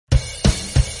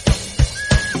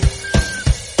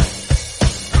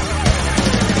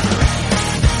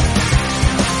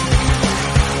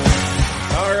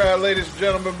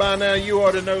gentlemen, by now you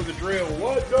ought to know the drill.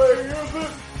 What day is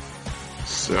it?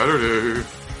 Saturday.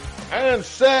 And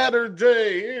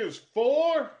Saturday is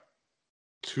for...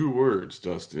 2 words,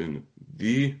 Dustin.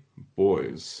 The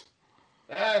boys.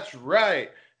 That's right.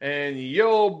 And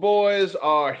your boys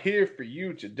are here for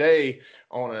you today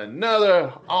on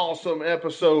another awesome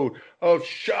episode of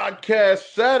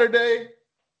Shotcast Saturday.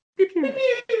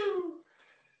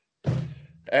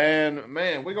 And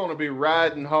man, we're going to be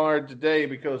riding hard today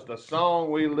because the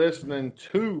song we're listening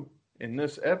to in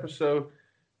this episode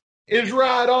is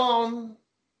Ride On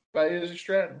by Izzy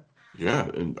Stratton. Yeah,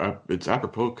 and it's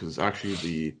apropos because it's actually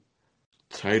the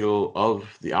title of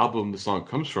the album the song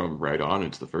comes from, Ride On.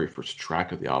 It's the very first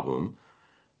track of the album.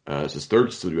 It's his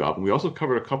 3rd studio album. We also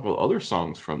covered a couple of other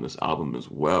songs from this album as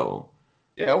well.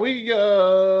 Yeah, what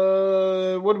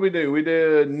did we do?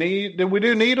 Did we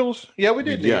do Needles? Yeah, we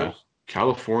did Needles. Yeah,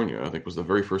 California, I think, was the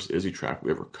very first Izzy track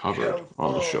we ever covered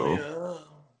on the show.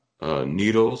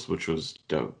 Needles, which was,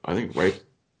 I think, right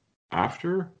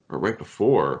after or right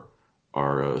before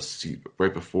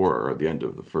the end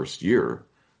of the first year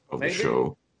of the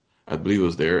show. I believe it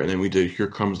was there. And then we did Here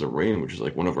Comes the Rain, which is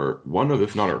like one of,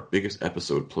 if not our biggest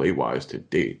episode play-wise to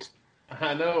date.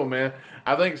 I know, man.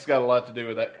 I think it's got a lot to do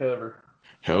with that cover.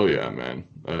 Hell yeah, man.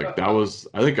 Like, that was,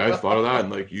 I think I thought of that,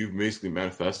 and like you basically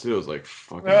manifested it. I was like,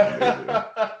 fucking amazing.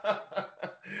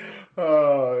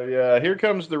 Oh, yeah. Here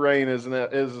Comes the Rain is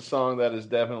a song that has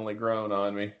definitely grown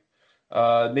on me.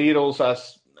 Needles,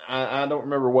 I don't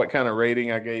remember what kind of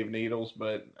rating I gave Needles,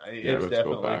 but it's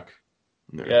definitely, go back.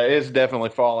 Yeah, it's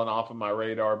definitely fallen off of my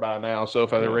radar by now. So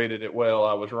if I rated it well,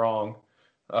 I was wrong.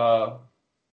 I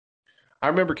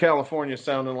remember California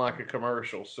sounding like a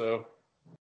commercial, so.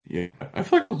 Yeah, I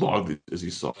feel like a lot of these Izzy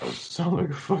songs sound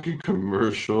like a fucking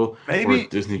commercial or a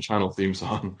Disney Channel theme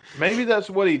song. Maybe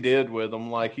that's what he did with them.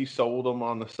 Like, he sold them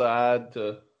on the side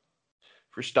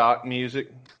for stock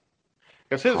music.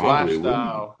 Because his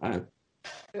lifestyle,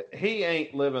 he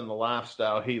ain't living the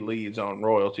lifestyle he leads on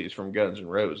royalties from Guns N'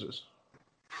 Roses.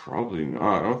 Probably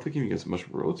not. I don't think he gets much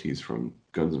royalties from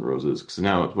Guns N' Roses. Because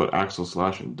now it's what Axl,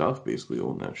 Slash, and Duff basically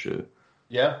own that shit.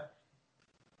 Yeah.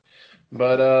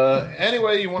 But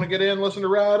anyway, you want to get in and listen to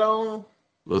Ride On?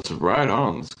 Let's ride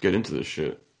on. Let's get into this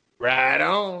shit. Ride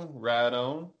on. Ride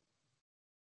on.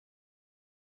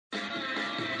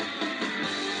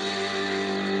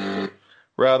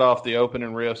 Right off the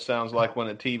opening riff sounds like when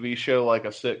a TV show, like a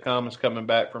sitcom, is coming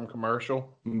back from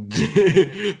commercial.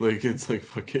 Like, it's like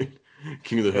fucking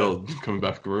King of the Hill coming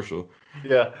back from commercial.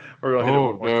 Yeah. We're gonna hit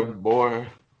it with that boy.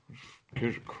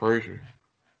 He's crazy.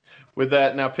 With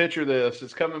that, now picture this.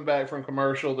 It's coming back from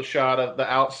commercial, the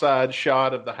outside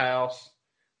shot of the house.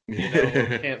 You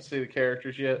know, can't see the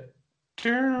characters yet.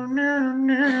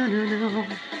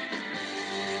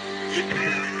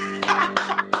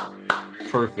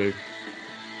 Perfect.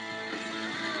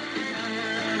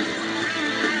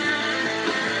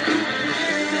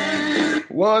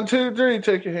 One, two, three.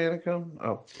 Take your hand and come.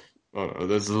 Oh no,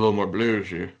 this is a little more blues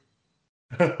here.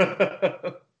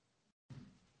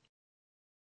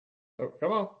 Oh,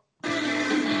 come on.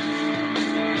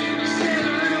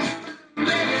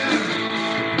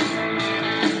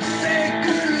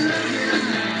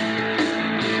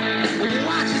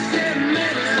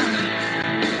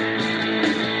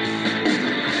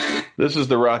 This is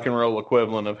the rock and roll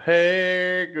equivalent of,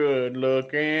 hey, good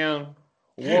looking.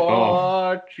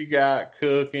 What you got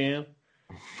cooking?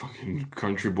 Fucking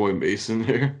country boy Mason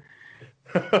there.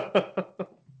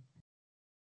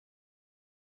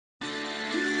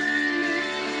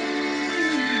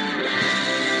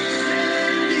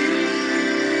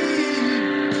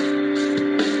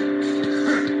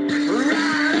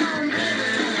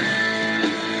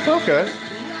 Okay.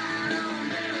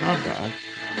 Not bad.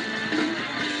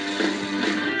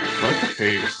 I like the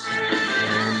pace.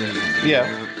 Yeah.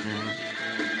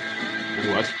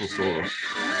 Oh, that's cool solo.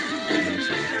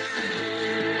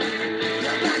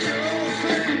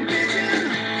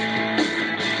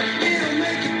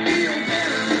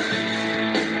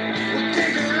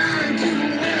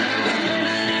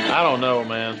 I don't know,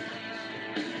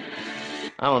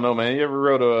 man. You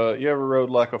ever rode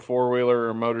like a 4-wheeler or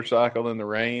a motorcycle in the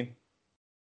rain?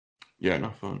 Yeah,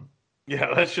 not fun.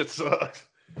 Yeah, that shit sucks.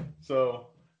 So,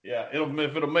 yeah,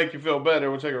 if it'll make you feel better,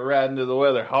 we'll take a ride into the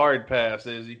weather. Hard pass,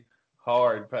 Izzy.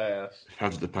 Hard pass. It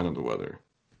has to depend on the weather.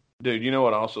 Dude, you know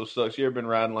what also sucks? You ever been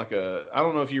riding I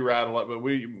don't know if you ride a lot, but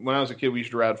when I was a kid, we used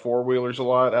to ride 4-wheelers a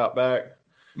lot out back.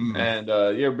 Mm. And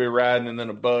you ever be riding and then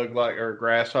a bug or a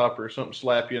grasshopper or something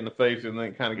slap you in the face and then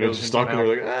it kind of goes stuck in there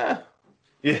like, ah.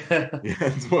 Yeah. Yeah,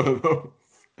 it's one of those.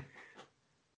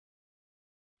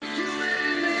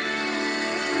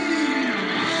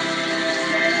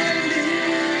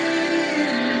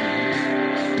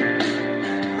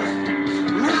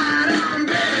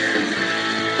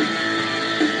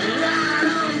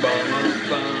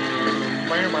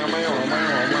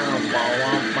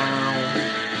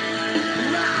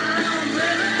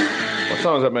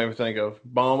 songs that made me think of?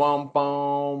 Bum bum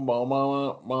bum bum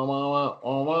bum bum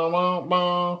bum bum bum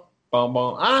bum bum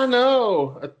bum. I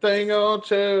know a thing or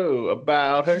two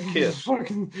about her kiss.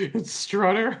 Fucking it's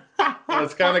Strutter.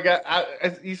 It's kind of got.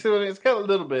 You see, it's got a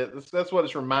little bit. That's what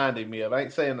it's reminding me of. I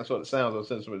ain't saying that's what it sounds like.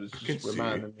 That's what it's just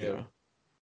reminding me of.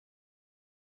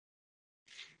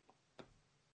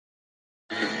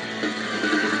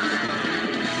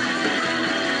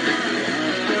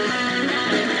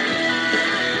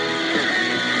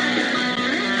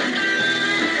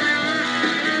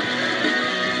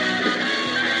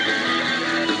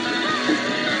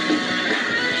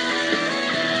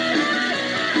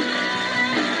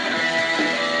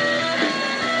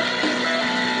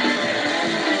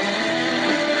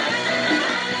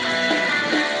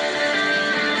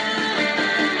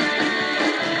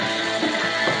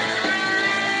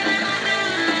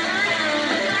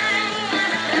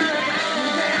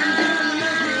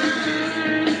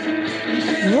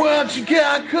 What you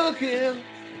got cooking?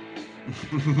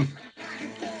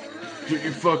 Do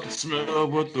you fucking smell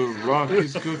what the Rock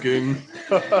is cooking?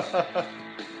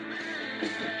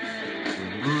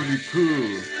 Rudy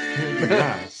Poo, candy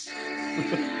ass.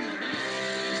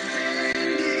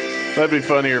 That'd be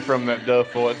funnier from that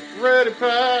Duff voice. Ready,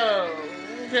 pal,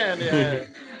 candy ass.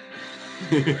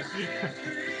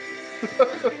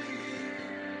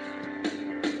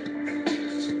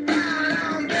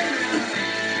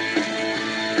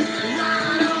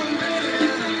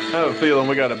 I have a feeling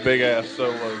we got a big ass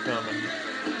solo coming.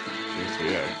 Yes,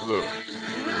 yeah. Look,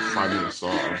 5-minute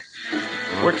song.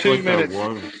 We're 2 minutes.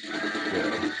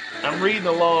 Yeah. I'm reading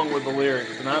along with the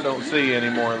lyrics, and I don't see any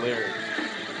more lyrics.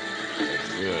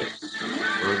 That's it.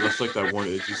 Or that's like that one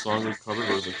Itchy song we covered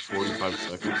where it was like 45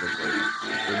 seconds of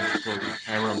like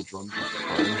hammer on the drums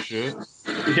and shit.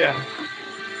 Yeah.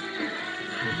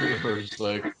 Or just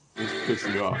like, this pissed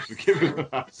me off. Give it a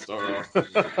half star off.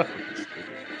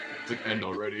 It's like end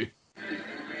already.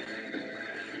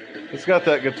 It's got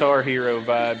that Guitar Hero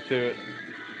vibe to it.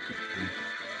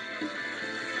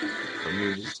 I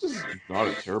mean, this is not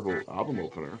a terrible album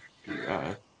opener.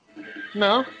 Yeah.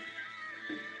 No.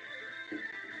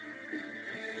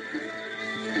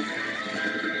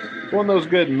 One of those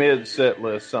good mid-set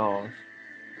list songs.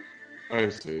 I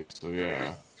see. So,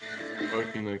 yeah.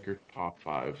 Fucking like your top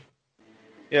 5.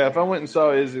 Yeah, if I went and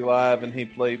saw Izzy live and he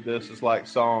played this as like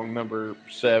song number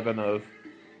 7 of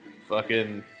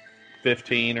fucking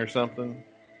 15 or something.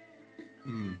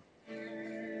 Hmm.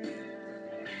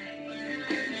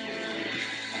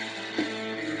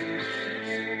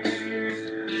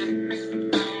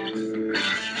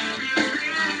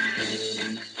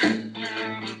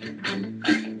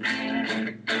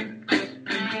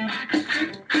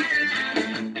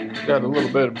 Got a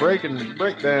little bit of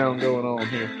breakdown going on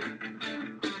here.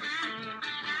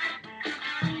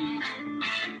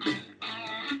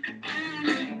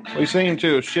 We seem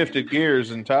to have shifted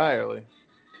gears entirely.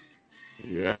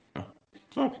 Yeah.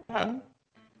 It's not bad.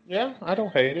 Yeah, I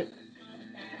don't hate it.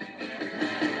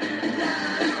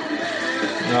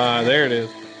 Ah, there it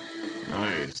is.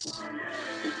 Nice.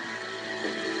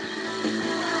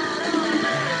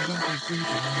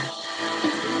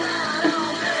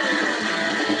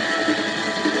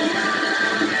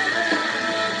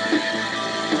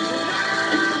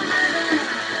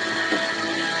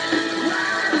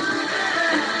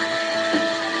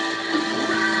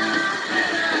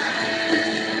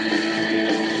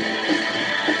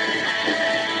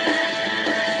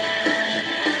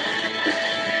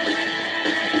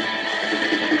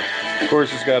 Of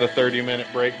course, it's got a 30-minute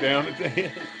breakdown at the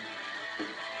end.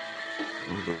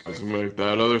 It's like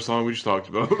that other song we just talked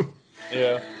about.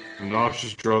 Yeah.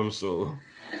 Obnoxious drum solo.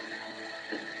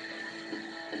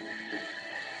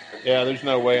 Yeah, there's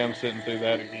no way I'm sitting through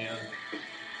that again.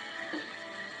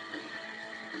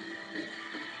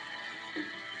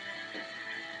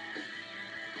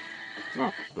 It's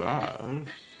not bad.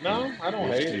 No, I don't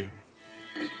hate it.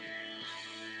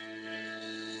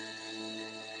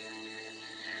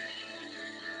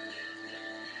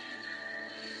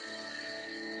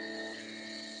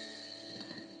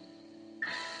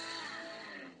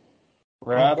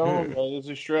 Right on,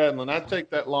 Izzy Stradlin. I'd take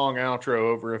that long outro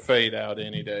over a fade out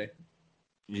any day.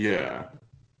 Yeah.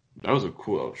 That was a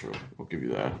cool outro. I'll give you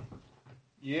that.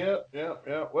 Yep.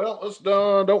 Well, let's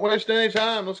don't waste any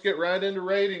time. Let's get right into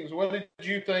ratings. What did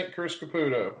you think, Chris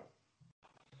Caputo?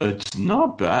 It's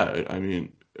not bad. I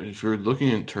mean, if you're looking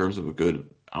in terms of a good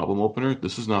album opener,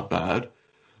 this is not bad.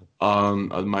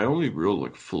 My only real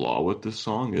like flaw with this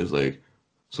song is like,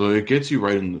 so it gets you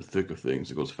right in the thick of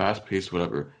things. It goes fast paced,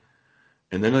 whatever,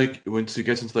 and then like once it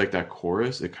gets into like that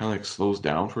chorus, it kind of like slows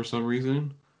down for some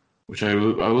reason, which I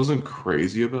wasn't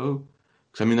crazy about.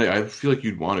 Because I mean, I feel like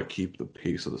you'd want to keep the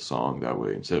pace of the song that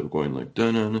way instead of going like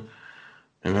dun dun,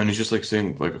 and then he's just like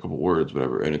saying like a couple words,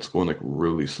 whatever, and it's going like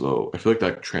really slow. I feel like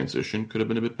that transition could have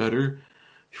been a bit better.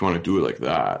 If you want to do it like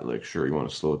that, like sure, you want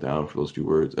to slow it down for those two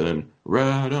words, and then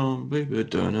right on, baby,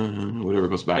 dun dun dun, whatever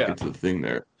goes back into the thing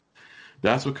there.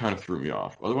 That's what kind of threw me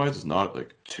off. Otherwise, it's not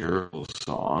like a terrible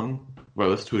song. Will I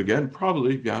listen to it again?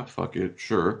 Probably. Yeah, fuck it,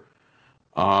 sure.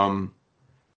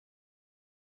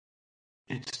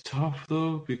 It's tough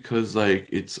though because like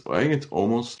I think it's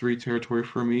almost 3 territory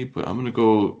for me, but I'm gonna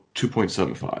go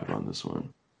 2.75 on this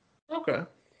one. Okay.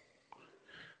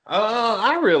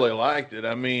 I really liked it.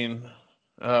 I mean,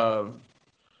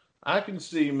 I can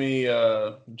see me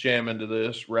jamming to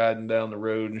this, riding down the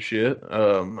road and shit.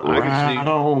 I can see,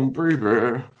 on,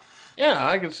 baby. yeah,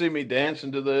 I can see me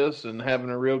dancing to this and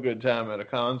having a real good time at a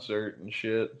concert and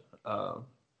shit.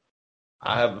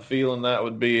 I have a feeling that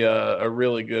would be a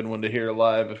really good one to hear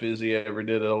live if Izzy ever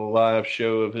did a live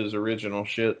show of his original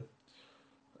shit.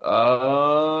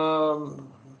 I'd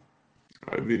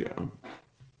be down.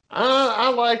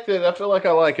 I liked it. I feel like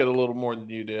I like it a little more than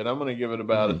you did. I'm going to give it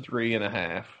about a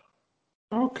 3.5.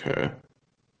 Okay.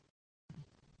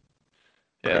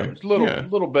 Yeah, okay. It's a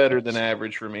little better than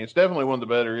average for me. It's definitely one of the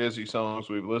better Izzy songs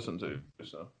we've listened to.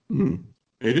 So.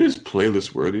 It is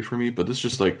playlist worthy for me, but this is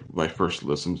just like my first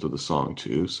listen to the song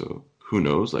too. So who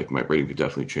knows? Like my rating could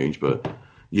definitely change, but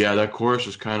yeah, that chorus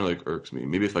just kind of like irks me.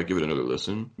 Maybe if I give it another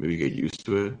listen, maybe get used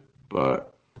to it.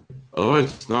 But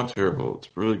otherwise, it's not terrible. It's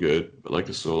really good. I like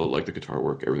the solo, I like the guitar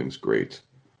work. Everything's great.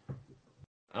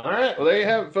 All right, well there you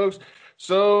have it, folks.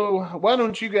 So why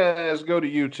don't you guys go to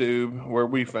YouTube where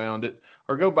we found it,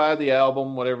 or go buy the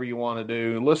album, whatever you want to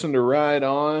do. Listen to Ride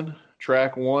On.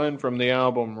 Track 1 from the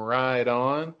album Ride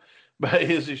On by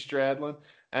Izzy Stradlin.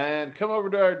 And come over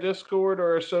to our Discord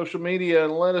or our social media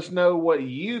and let us know what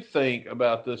you think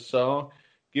about this song.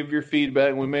 Give your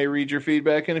feedback. We may read your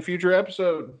feedback in a future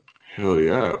episode. Hell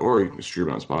yeah. Or you can stream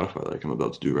it on Spotify like I'm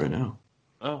about to do right now.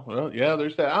 Oh, well, yeah,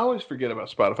 there's that. I always forget about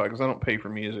Spotify because I don't pay for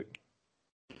music.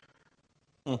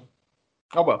 Oh,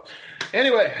 well.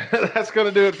 Anyway, that's going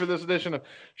to do it for this edition of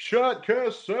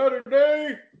Shotcast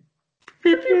Saturday.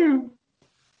 Pew-pew.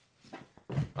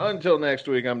 Until next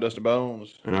week, I'm Dustin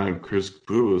Bones. And I'm Chris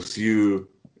Boo. We'll see you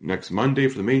next Monday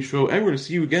for the main show. And we're going to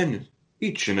see you again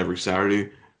each and every Saturday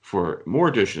for more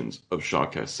editions of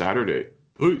Shotcast Saturday.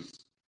 Peace.